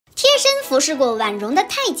身服侍过婉容的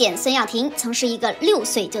太监孙耀庭曾是一个6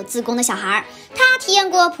岁就自宫的小孩，他体验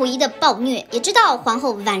过溥仪的暴虐，也知道皇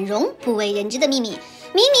后婉容不为人知的秘密。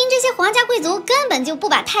明明这些皇家贵族根本就不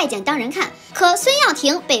把太监当人看，可孙耀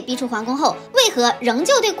庭被逼出皇宫后，为何仍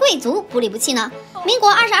旧对贵族不离不弃呢？民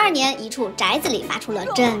国22年，一处宅子里发出了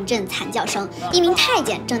阵阵惨叫声，一名太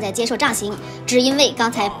监正在接受杖刑，只因为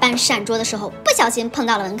刚才搬扇桌的时候不小心碰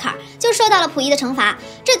到了门槛，就受到了溥仪的惩罚。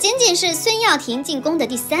这仅仅是孙耀庭进宫的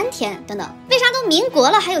第3天。等等，为啥都民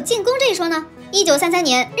国了还有进宫这一说呢？1933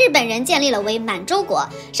年，日本人建立了为满洲国，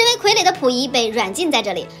身为傀儡的溥仪被软禁在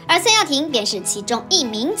这里，而孙耀庭便是其中一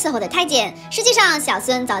名伺候的太监。实际上，小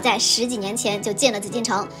孙早在10几年前就进了紫禁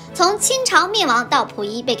城。从清朝灭亡到溥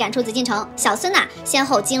仪被赶出紫禁城，小孙先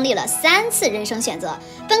后经历了3次人生选择。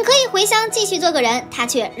本可以回乡继续做个人，他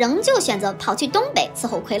却仍旧选择跑去东北伺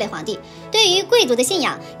候傀儡皇帝。对于贵族的信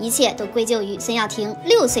仰，一切都归咎于孙耀庭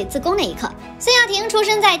6岁自宫那一刻。孙耀庭出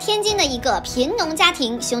生在天津的一个贫农家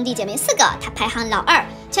庭，兄弟姐妹4个，他排行老2，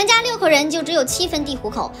全家6口人就只有7分地糊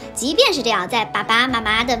口。即便是这样，在爸爸妈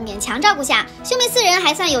妈的勉强照顾下，兄妹4人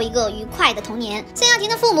还算有一个愉快的童年。孙耀庭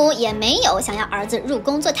的父母也没有想要儿子入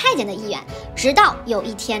宫做太监的意愿，直到有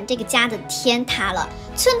一天，这个家的天塌了，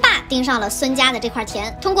村霸盯上了孙家的这块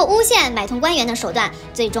田，通过诬陷、买通官员等手段，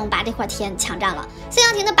最终把这块田抢占了。孙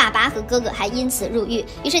耀庭的爸爸和哥哥还因此入狱，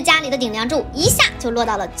于是家里的顶梁柱一下就落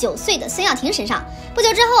到了9岁的孙耀庭身上。不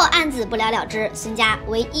久之后，案子不了了之，孙家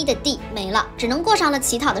唯一的地没了，只能过上了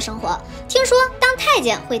乞讨的生活。听说当太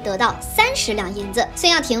监会得到30两银子，孙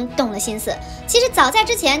耀庭动了心思。其实早在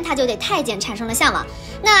之前，他就对太监产生了向往。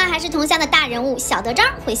那还是同乡的大人物小德章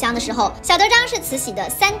回乡的时候，小德章是慈禧的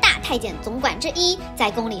3大太监总管之一，在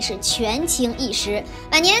宫里是权倾一时，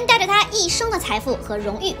晚年带着他一生的财富和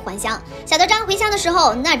荣誉还乡。小德章回乡的时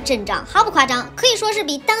候，那阵仗毫不夸张，可以说是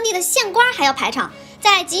比当地的县官还要排场。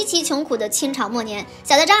在极其穷苦的清朝末年，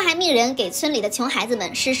小德章还命人给村里的穷孩子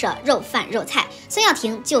们施舍肉饭肉菜，孙耀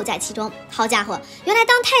庭就在其中。好家伙，原来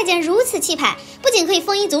当太监如此气派，不仅可以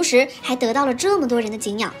丰衣足食，还得到了这么多人的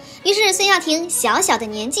敬仰。于是孙耀庭小小的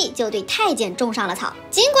年纪就对太监种上了草。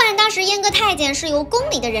尽管当时阉割太监是由宫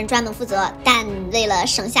里的人专门负责，但为了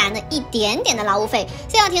省下那一点点的劳务费，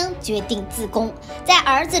孙耀庭决定自宫。在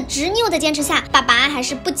儿子执拗的坚持下，爸爸还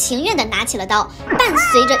是不情愿地拿起了刀。伴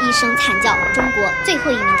随着一声惨叫，中国最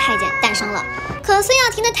后一名太监诞生了。可孙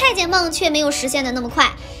耀庭的太监梦却没有实现的那么快，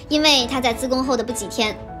因为他在自宫后的不几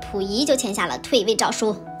天，溥仪就签下了退位诏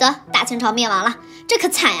书，大清朝灭亡了。这可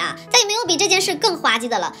惨呀，再也没有比这件事更滑稽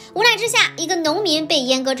的了。无奈之下，一个农民被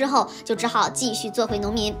阉割之后，就只好继续做回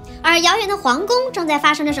农民。而遥远的皇宫正在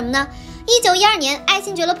发生着什么呢？1912年，爱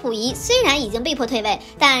新觉罗溥仪虽然已经被迫退位，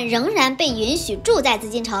但仍然被允许住在紫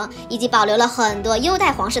禁城，以及保留了很多优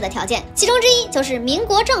待皇室的条件。其中之一就是民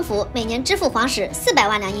国政府每年支付皇室400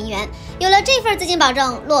万两银元。有了这份资金保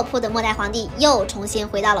证，落魄的末代皇帝又重新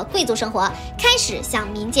回到了贵族生活，开始向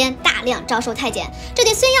民间大量招收太监。这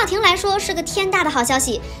对孙耀庭来说是个天大的好消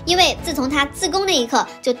息，因为自从他自宫那一刻，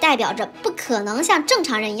就代表着不可能像正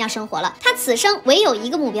常人一样生活了。他此生唯有一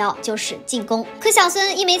个目标，就是进宫。可小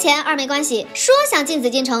孙一没钱，二没关系，说想进紫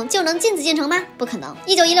禁城就能进紫禁城吗？不可能。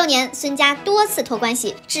1916年，孙家多次托关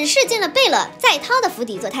系，只是进了贝勒在涛的府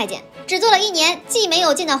邸做太监，只做了1年，既没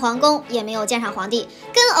有进到皇宫，也没有见上皇帝，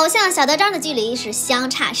跟偶像小德章的距离是相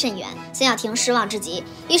差甚远。孙耀庭失望至极，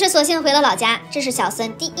于是索性回了老家。这是小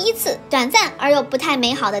孙第1次短暂而又不太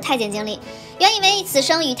美好的太监经历。原以为此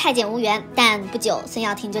生与太监无缘，但不久孙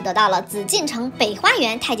耀庭就得到了紫禁城北花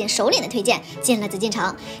园太监首领的推荐，进了紫禁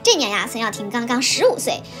城。这年呀，孙耀庭刚刚15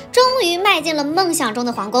岁，终于迈进了梦想中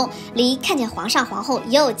的皇宫，离看见皇上皇后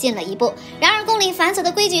又近了一步。然而宫里繁琐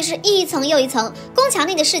的规矩是一层又一层，宫墙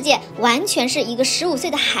内的世界完全是一个15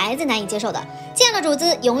岁的孩子难以接受的。见了主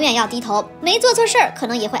子永远要低头，没做错事儿可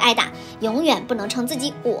能也会挨打，永远不能称自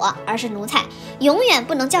己我，而是奴才，永远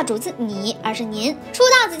不能叫主子你，而是您。初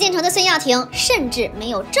到紫禁城的孙耀庭甚至没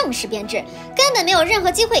有正式编制，根本没有任何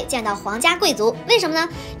机会见到皇家贵族。为什么呢？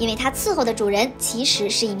因为他伺候的主人其实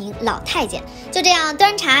是一名老太监。就这样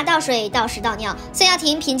端茶倒水倒屎倒尿，孙耀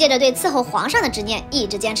庭凭借着对伺候皇上的执念一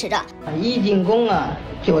直坚持着。一进宫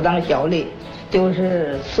就当小吏，就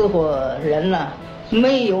是伺候人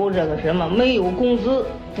没有这个什么，没有工资，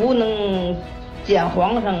不能见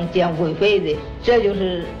皇上见贵妃的，这就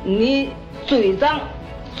是你最脏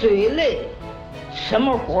最累，什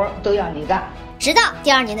么活都让你干。直到第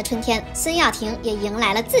2年的春天，孙耀庭也迎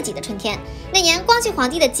来了自己的春天。那年光绪皇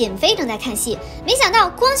帝的瑾妃正在看戏，没想到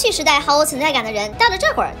光绪时代毫无存在感的人，到了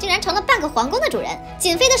这会儿竟然成了半个皇宫的主人。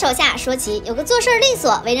瑾妃的手下说起有个做事利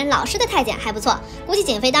索、为人老实的太监还不错，估计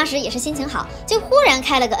瑾妃当时也是心情好，就忽然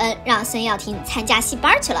开了个恩，让孙耀庭参加戏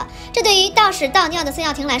班去了。这对于倒屎倒尿的孙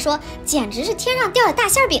耀庭来说，简直是天上掉的大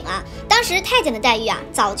馅饼啊！当时太监的待遇啊，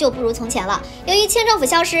早就不如从前了。由于清政府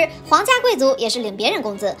消失，皇家贵族也是领别人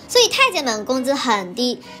工资，所以太监们工资很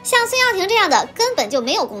低，像孙耀庭这样的根本就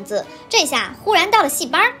没有工资。这下忽然到了戏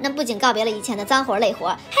班，那不仅告别了以前的脏活累活，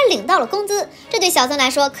还领到了工资，这对小孙来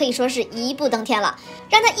说可以说是一步登天了。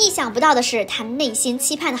让他意想不到的是，他内心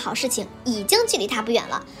期盼的好事情已经距离他不远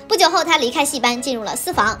了。不久后，他离开戏班，进入了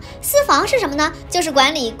私房。私房是什么呢？就是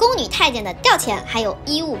管理宫女太监的调遣还有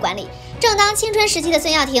衣物管理。正当青春时期的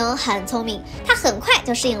孙耀庭很聪明，他很快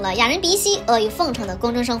就适应了雅人鼻息、阿谀奉承的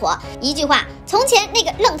宫中生活。一句话，从前那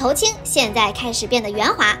个愣头青，现在开始变得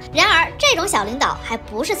圆滑。然而，这种小领导还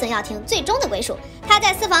不是孙耀庭最终的归属。他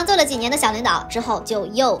在私房做了几年的小领导之后，就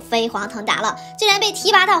又飞黄腾达了，居然被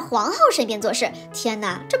提拔到皇后身边做事。天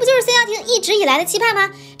哪，这不就是孙耀庭一直以来的期盼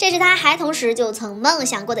吗？这是他孩童时就曾梦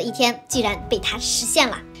想过的一天，居然被他实现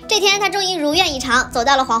了。这天，他终于如愿以偿，走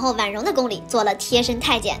到了皇后婉容的宫里，做了贴身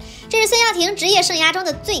太监。这是孙耀庭职业生涯中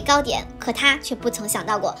的最高点，可他却不曾想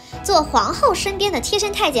到过，做皇后身边的贴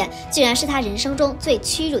身太监，居然是他人生中最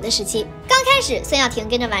屈辱的时期。刚开始，孙耀庭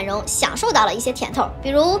跟着婉容享受到了一些甜头，比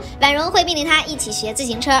如婉容会命令他一起学自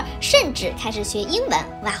行车，甚至开始学英文。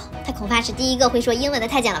哇，他恐怕是第一个会说英文的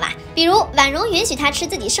太监了吧？比如婉容允许他吃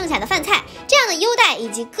自己剩下的饭菜，这样的优待以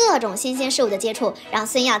及各种新鲜事物的接触，让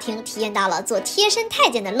孙耀庭体验到了做贴身太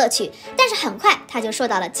监的乐趣。但是很快他就受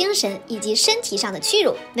到了精神以及身体上的屈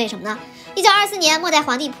辱。为什么呢？1924年，末代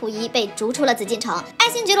皇帝溥仪被逐出了紫禁城，爱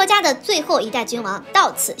新觉罗家的最后一代君王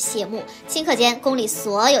到此谢幕。顷刻间，宫里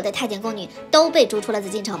所有的太监宫女都被逐出了紫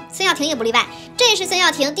禁城，孙耀庭也不例外。这也是孙耀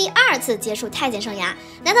庭第2次结束太监生涯。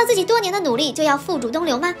难道自己多年的努力就要付诸东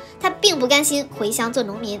流吗？他并不甘心回乡做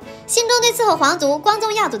农民，心中对伺候皇族、光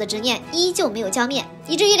宗耀祖的执念依旧没有浇灭，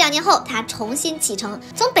以至于2年后，他重新启程，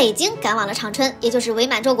从北京赶往了长春，也就是伪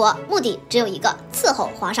满洲国，目的只有一个：伺候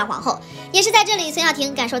皇上皇后。也是在这里，孙耀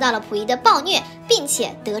庭感受到了溥仪的暴虐，并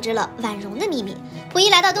且得知了婉容的秘密。溥仪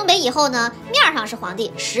来到东北以后呢，面上是皇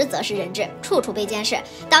帝，实则是人质，处处被监视，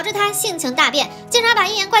导致他性情大变，经常把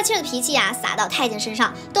阴阳怪气的脾气撒到太监身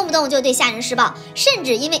上，动不动就对下人施暴，甚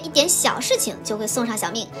至因为一点小事情就会送上小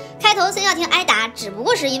命。开头孙耀庭挨打只不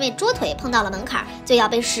过是因为桌腿碰到了门槛，就要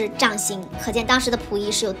被施杖刑，可见当时的溥仪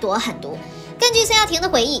是有多狠毒。根据孙耀庭的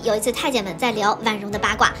回忆，有一次太监们在聊婉容的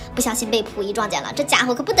八卦，不小心被溥仪撞见了，这家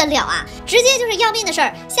伙可不得了啊，直接就是要命的事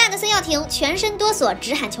儿，吓得孙耀庭全身哆嗦，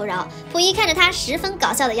直喊求饶。溥仪看着他十分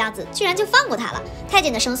搞笑的样子，居然就放过他了。太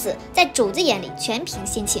监的生死在主子眼里全凭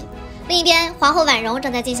心情。另一边，皇后婉容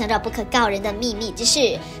正在进行着不可告人的秘密之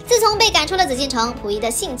事。自从被赶出了紫禁城，溥仪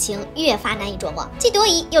的性情越发难以琢磨，既多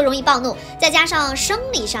疑又容易暴怒，再加上生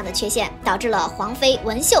理上的缺陷，导致了皇妃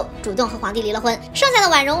文秀主动和皇帝离了婚。剩下的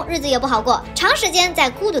婉容日子也不好过，长时间在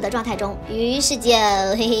孤独的状态中，于是就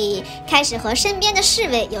开始和身边的侍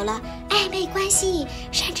卫有了暧昧关系，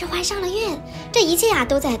甚至怀上了孕。这一切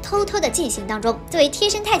都在偷偷的进行当中。作为贴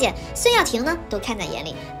身太监，孙耀庭呢都看在眼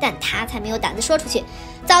里，但他才没有胆子说出去。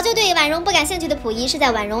早就对婉容不感兴趣的溥仪，是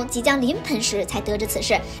在婉容即将临盆时才得知此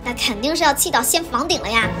事，那肯定是要气到掀房顶了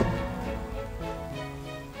呀。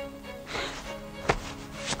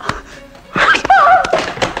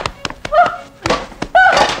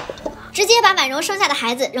直接把婉容生下的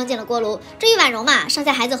孩子扔进了锅炉。至于婉容嘛，生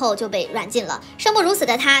下孩子后就被软禁了，生不如死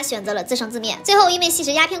的她选择了自生自灭，最后因为吸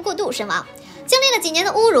食鸦片过度身亡。经历了几年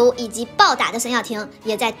的侮辱以及暴打的孙耀庭，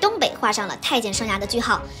也在东北画上了太监生涯的句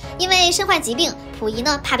号。因为身患疾病，溥仪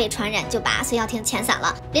呢怕被传染，就把孙耀庭遣散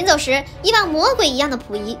了。临走时，一望魔鬼一样的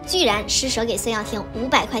溥仪居然施舍给孙耀庭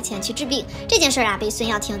500块钱去治病。这件事被孙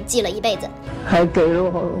耀庭记了一辈子，还给了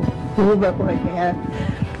我500块钱。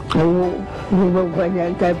500块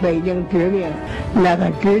钱在北京治病，那可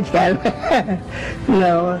值钱了。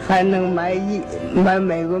那我还能买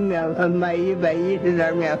美国面粉，买110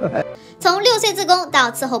袋面粉。从6岁自宫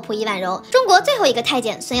到伺候溥仪婉容，中国最后一个太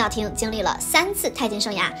监孙耀庭经历了3次太监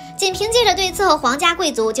生涯，仅凭借着对伺候皇家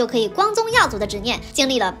贵族就可以光宗耀祖的执念，经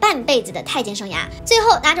历了半辈子的太监生涯。最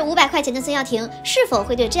后拿着500块钱的孙耀庭，是否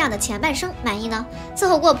会对这样的前半生满意呢？伺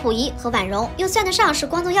候过溥仪和婉容，又算得上是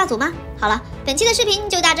光宗耀祖吗？好了，本期的视频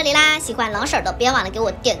就到这里啦，喜欢冷婶儿的别忘了给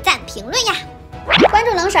我点赞评论呀！关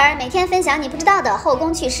注冷婶儿，每天分享你不知道的后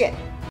宫趣事。